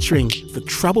 we're featuring The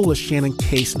Trouble with Shannon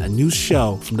Cason, a new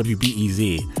show from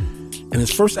WBEZ. And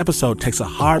this first episode takes a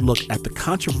hard look at the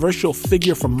controversial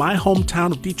figure from my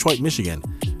hometown of Detroit, Michigan,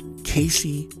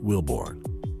 KC Wilborn.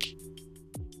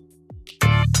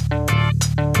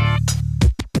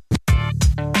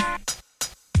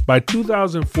 By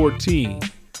 2014,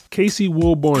 KC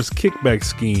Wilborn's kickback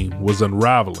scheme was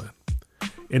unraveling,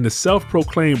 and the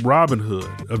self-proclaimed Robin Hood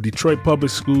of Detroit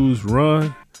Public Schools'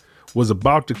 run was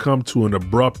about to come to an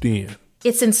abrupt end.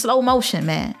 It's in slow motion,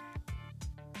 man.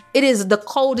 It is the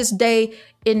coldest day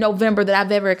in November that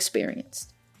I've ever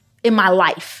experienced in my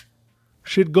life.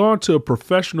 She'd gone to a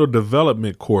professional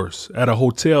development course at a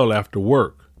hotel after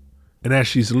work, and as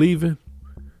she's leaving,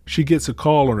 she gets a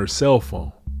call on her cell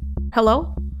phone.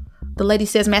 Hello? The lady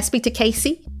says, may I speak to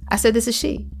Casey? I said, this is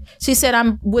she. She said,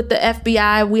 I'm with the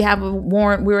FBI. We have a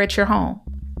warrant. We're at your home.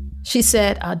 She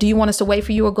said, do you want us to wait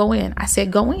for you or go in? I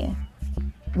said, go in.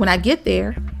 When I get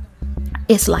there,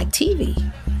 it's like TV.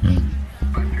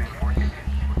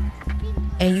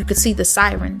 And you could see the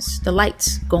sirens, the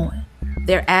lights going.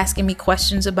 They're asking me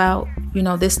questions about,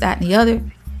 this, that, and the other,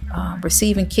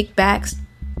 receiving kickbacks.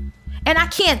 And I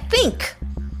can't think.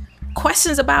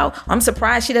 Questions about, I'm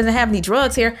surprised she doesn't have any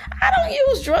drugs here. I don't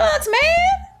use drugs, man.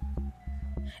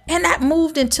 And that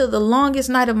moved into the longest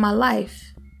night of my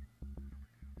life.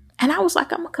 And I was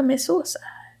like, I'm going to commit suicide.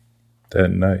 That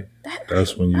night.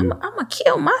 That's when you... I'm going to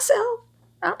kill myself.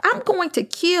 I'm going to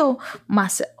kill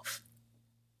myself.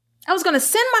 I was going to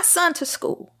send my son to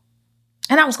school.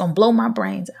 And I was going to blow my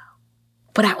brains out.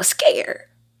 But I was scared.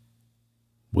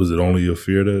 Was it only your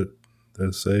fear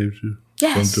that saved you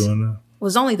from doing that? It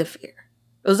was only the fear.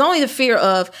 It was only the fear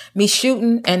of me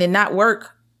shooting and it not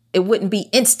work. It wouldn't be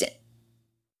instant.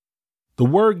 The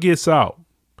word gets out,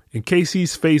 and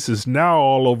KC's face is now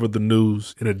all over the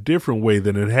news in a different way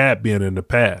than it had been in the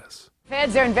past.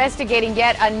 Feds are investigating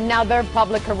yet another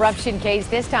public corruption case,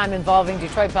 this time involving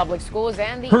Detroit Public Schools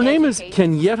and the Her name is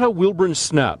Kenyatta Wilburn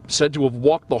Snap, said to have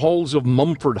walked the halls of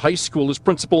Mumford High School as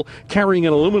principal, carrying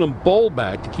an aluminum ball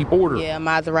bag to keep order. Yeah,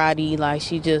 Maserati, like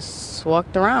she just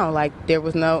walked around like there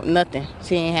was nothing.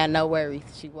 She ain't had no worries.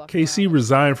 KC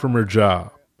resigned from her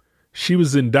job. She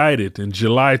was indicted in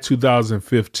July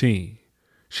 2015.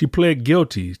 She pled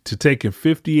guilty to taking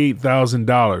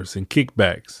 $58,000 in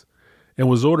kickbacks and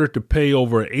was ordered to pay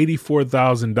over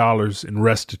 $84,000 in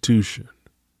restitution.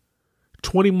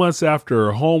 20 months after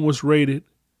her home was raided,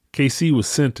 KC was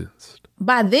sentenced.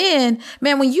 By then,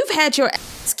 man, when you've had your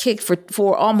ass kicked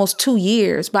for almost 2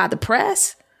 years by the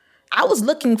press, I was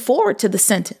looking forward to the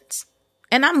sentence.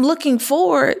 And I'm looking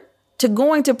forward to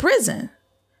going to prison.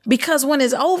 Because when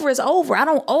it's over, it's over. I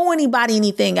don't owe anybody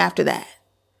anything after that.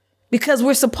 Because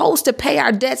we're supposed to pay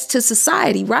our debts to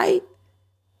society, right?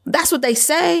 That's what they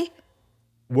say.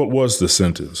 What was the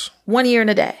sentence? 1 year and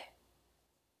a day.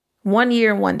 1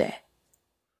 year and 1 day.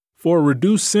 For a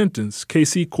reduced sentence,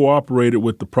 KC cooperated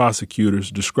with the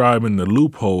prosecutors, describing the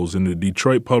loopholes in the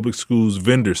Detroit Public Schools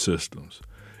vendor systems.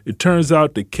 It turns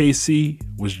out that KC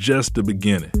was just the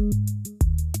beginning.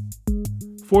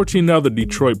 14 other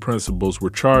Detroit principals were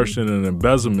charged in an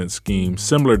embezzlement scheme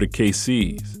similar to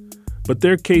KC's, but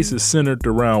their cases centered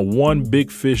around one big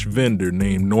fish vendor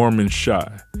named Norman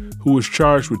Shy, who was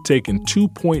charged with taking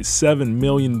 $2.7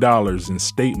 million in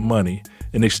state money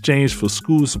in exchange for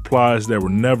school supplies that were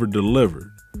never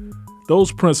delivered.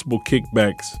 Those principal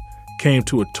kickbacks came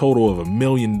to a total of $1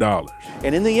 million.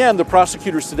 And in the end, the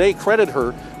prosecutors today credit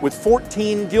her with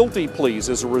 14 guilty pleas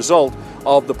as a result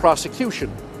of the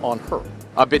prosecution on her.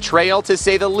 A betrayal, to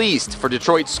say the least, for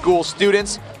Detroit school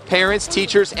students, parents,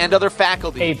 teachers, and other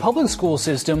faculty. A public school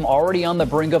system already on the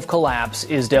brink of collapse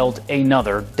is dealt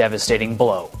another devastating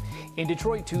blow. In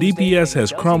Detroit, Tuesday, DPS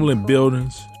has crumbling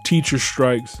buildings, teacher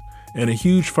strikes, and a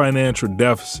huge financial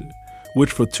deficit,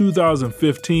 which for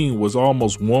 2015 was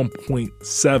almost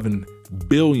 $1.7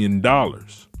 billion,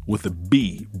 with a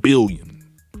B, billion.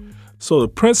 So the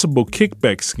principal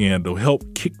kickback scandal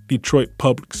helped kick Detroit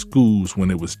public schools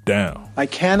when it was down. I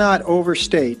cannot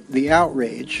overstate the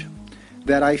outrage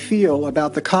that I feel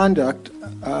about the conduct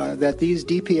that these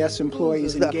DPS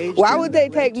employees engaged in. Why would they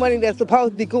take money that's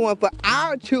supposed to be going for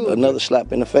our children? Another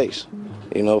slap in the face,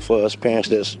 for us parents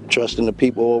that's trusting the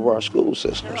people over our school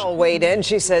systems. Carol weighed in,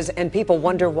 she says, and people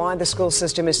wonder why the school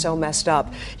system is so messed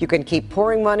up. You can keep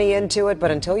pouring money into it,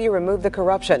 but until you remove the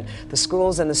corruption, the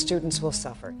schools and the students will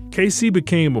suffer. KC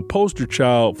became a poster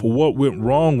child for what went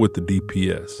wrong with the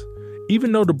DPS.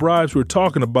 Even though the bribes we're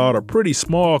talking about are pretty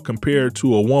small compared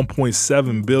to a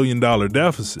 $1.7 billion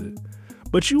deficit.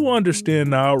 But you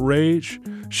understand the outrage.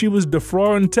 She was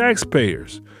defrauding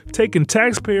taxpayers, taking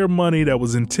taxpayer money that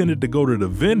was intended to go to the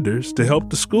vendors to help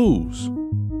the schools.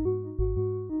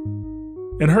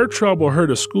 And her trouble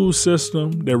hurt a school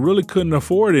system that really couldn't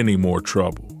afford any more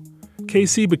trouble.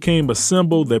 KC became a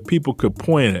symbol that people could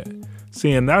point at,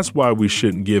 saying that's why we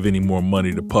shouldn't give any more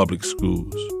money to public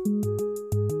schools.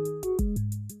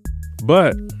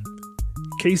 But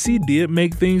KC did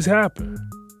make things happen.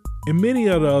 And many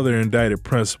of the other indicted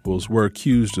principals were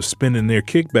accused of spending their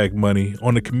kickback money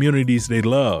on the communities they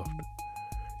loved.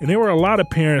 And there were a lot of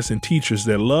parents and teachers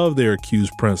that loved their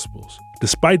accused principals,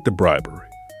 despite the bribery.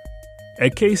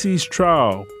 At KC's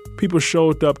trial, people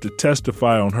showed up to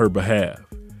testify on her behalf.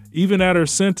 Even at her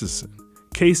sentencing,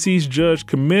 KC's judge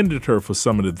commended her for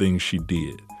some of the things she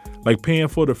did, like paying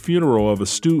for the funeral of a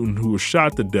student who was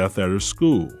shot to death at her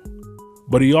school.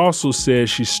 But he also said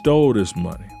she stole this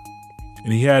money,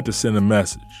 and he had to send a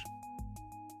message.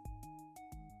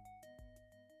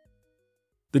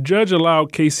 The judge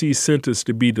allowed KC's sentence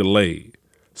to be delayed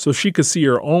so she could see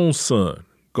her own son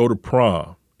go to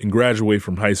prom and graduate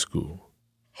from high school.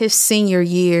 His senior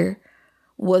year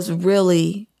was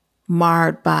really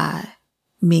marred by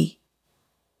me.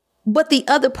 But the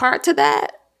other part to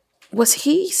that was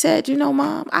he said,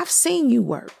 Mom, I've seen you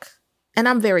work, and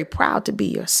I'm very proud to be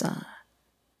your son.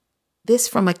 This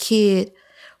from a kid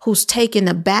who's taken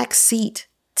a back seat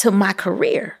to my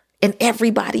career and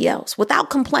everybody else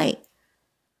without complaint.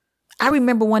 I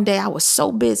remember one day I was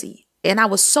so busy and I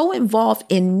was so involved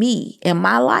in me, in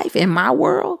my life, in my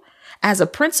world. As a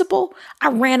principal, I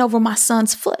ran over my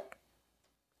son's foot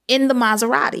in the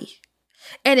Maserati.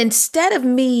 And instead of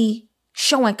me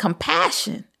showing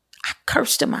compassion, I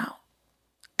cursed him out.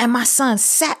 And my son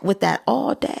sat with that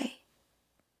all day.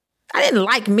 I didn't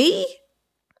like me.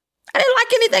 I didn't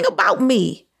like anything about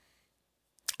me.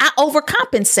 I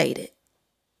overcompensated.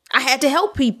 I had to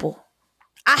help people.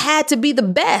 I had to be the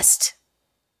best.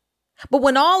 But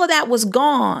when all of that was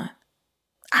gone,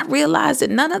 I realized that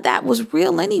none of that was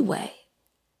real anyway.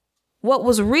 What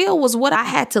was real was what I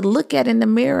had to look at in the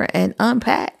mirror and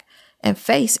unpack and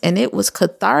face. And it was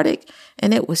cathartic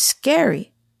and it was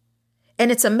scary.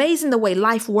 And it's amazing the way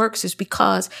life works is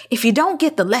because if you don't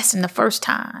get the lesson the first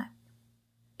time,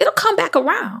 it'll come back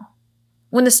around.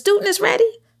 When the student is ready,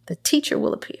 the teacher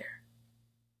will appear.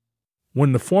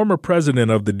 When the former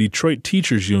president of the Detroit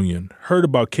Teachers Union heard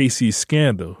about Casey's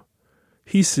scandal,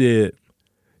 he said,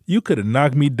 "You could have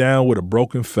knocked me down with a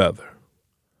broken feather."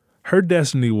 Her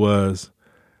destiny was,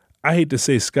 I hate to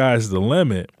say sky's the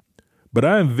limit, but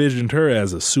I envisioned her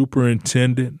as a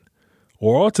superintendent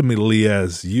or ultimately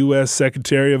as U.S.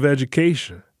 Secretary of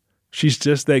Education. She's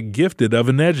just that gifted of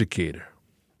an educator.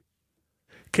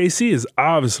 KC is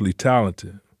obviously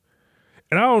talented.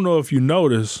 And I don't know if you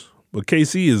notice, but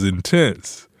KC is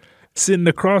intense. Sitting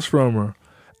across from her,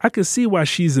 I can see why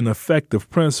she's an effective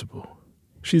principal.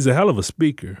 She's a hell of a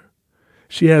speaker.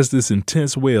 She has this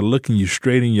intense way of looking you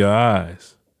straight in your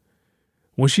eyes.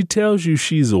 When she tells you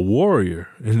she's a warrior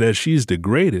and that she's the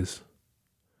greatest,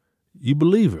 you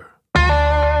believe her.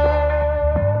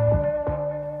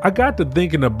 I got to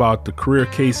thinking about the career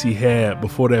Casey had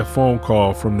before that phone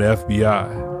call from the FBI.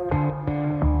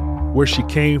 Where she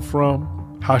came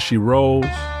from, how she rose,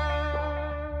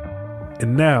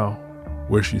 and now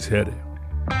where she's headed.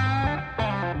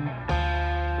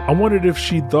 I wondered if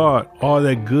she thought all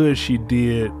that good she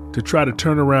did to try to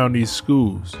turn around these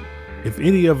schools, if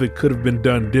any of it could have been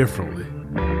done differently.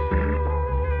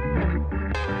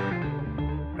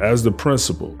 As the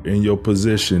principal in your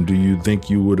position, do you think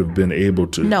you would have been able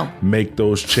to make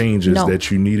those changes that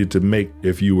you needed to make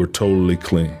if you were totally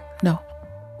clean? No,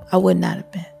 I would not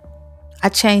have been. I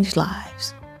changed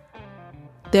lives.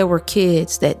 There were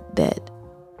kids that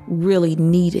really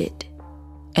needed,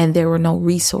 and there were no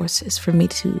resources for me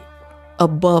to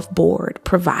above board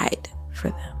provide for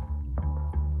them.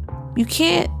 You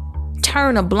can't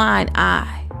turn a blind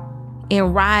eye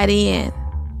and ride in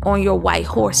on your white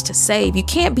horse to save. You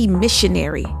can't be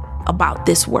missionary about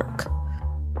this work.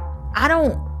 I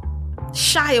don't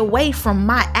shy away from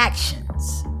my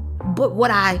actions, but what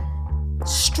I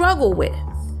struggle with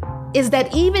is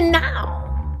that even now,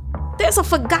 there's a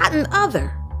forgotten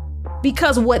other.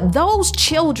 Because what those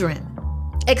children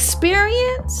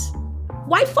experience,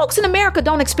 white folks in America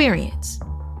don't experience.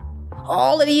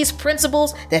 All of these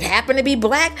principals that happen to be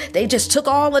black, they just took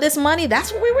all of this money.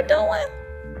 That's what we were doing?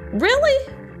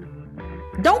 Really?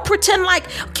 Don't pretend like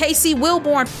K.C.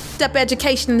 Wilborn f***ed up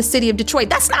education in the city of Detroit.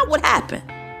 That's not what happened.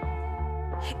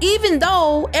 Even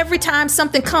though every time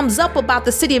something comes up about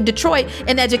the city of Detroit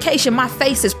and education, my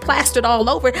face is plastered all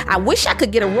over it, I wish I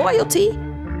could get a royalty.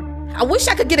 I wish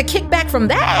I could get a kickback from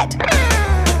that.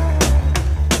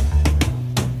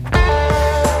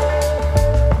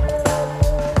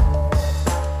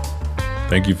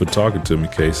 Thank you for talking to me,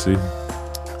 Casey.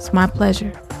 It's my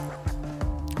pleasure.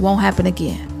 Won't happen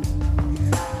again.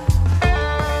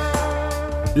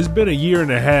 It's been a year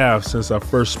and a half since I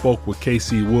first spoke with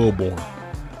K.C. Wilborn,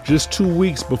 just 2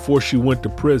 weeks before she went to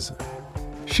prison.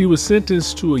 She was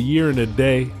sentenced to a year and a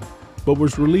day, but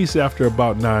was released after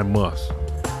about 9 months.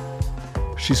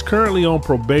 She's currently on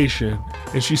probation,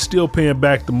 and she's still paying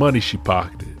back the money she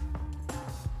pocketed.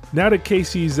 Now that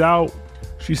Casey's out,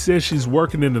 she says she's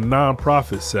working in the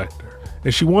nonprofit sector,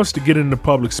 and she wants to get into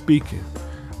public speaking.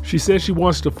 She says she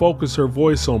wants to focus her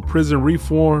voice on prison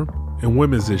reform and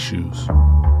women's issues.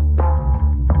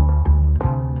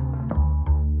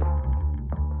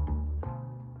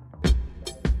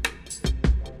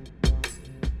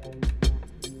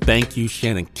 Thank you,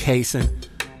 Shannon Cason.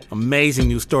 Amazing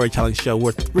new storytelling show.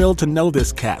 We're thrilled to know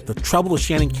this cat, The Trouble with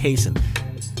Shannon Cason.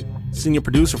 Senior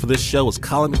producer for this show is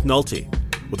Colin McNulty,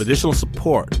 with additional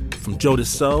support from Joe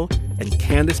Dassault and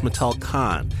Candace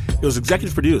Mattel-Khan. It was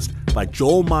executive produced by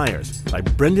Joel Myers, by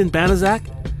Brendan Banaszak,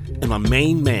 and my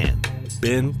main man,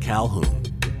 Ben Calhoun.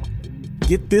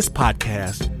 Get this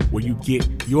podcast where you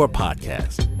get your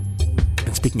podcast.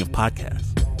 And speaking of podcasts,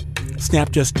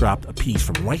 Snap just dropped a piece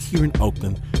from right here in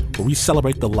Oakland where we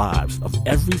celebrate the lives of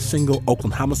every single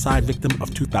Oakland homicide victim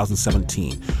of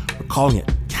 2017. We're calling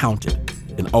it Counted,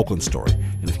 an Oakland story.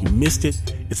 And if you missed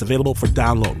it, it's available for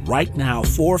download right now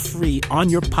for free on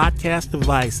your podcast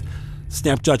device,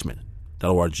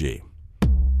 snapjudgment.org.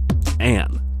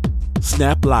 And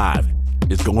Snap Live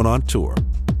is going on tour.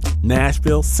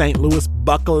 Nashville, St. Louis,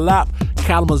 buckle up.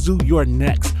 Kalamazoo, you're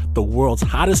next. The world's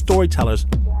hottest storytellers,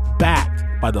 backed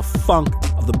by the funk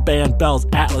of the band Bell's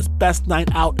Atlas. Best night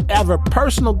out ever.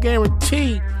 Personal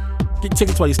guarantee. Get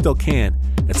tickets while you still can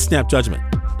at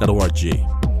snapjudgment.org.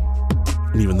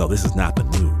 And even though this is not the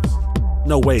news,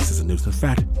 no way this is the news. In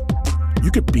fact,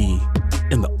 you could be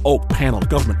in the oak paneled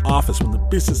government office when the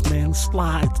businessman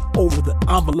slides over the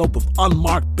envelope of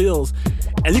unmarked bills,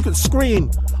 and you could scream,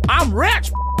 "I'm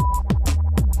rich!"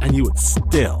 and you would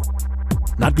still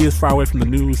not be as far away from the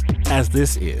news as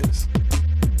this is.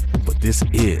 But this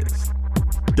is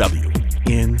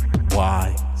WNYC.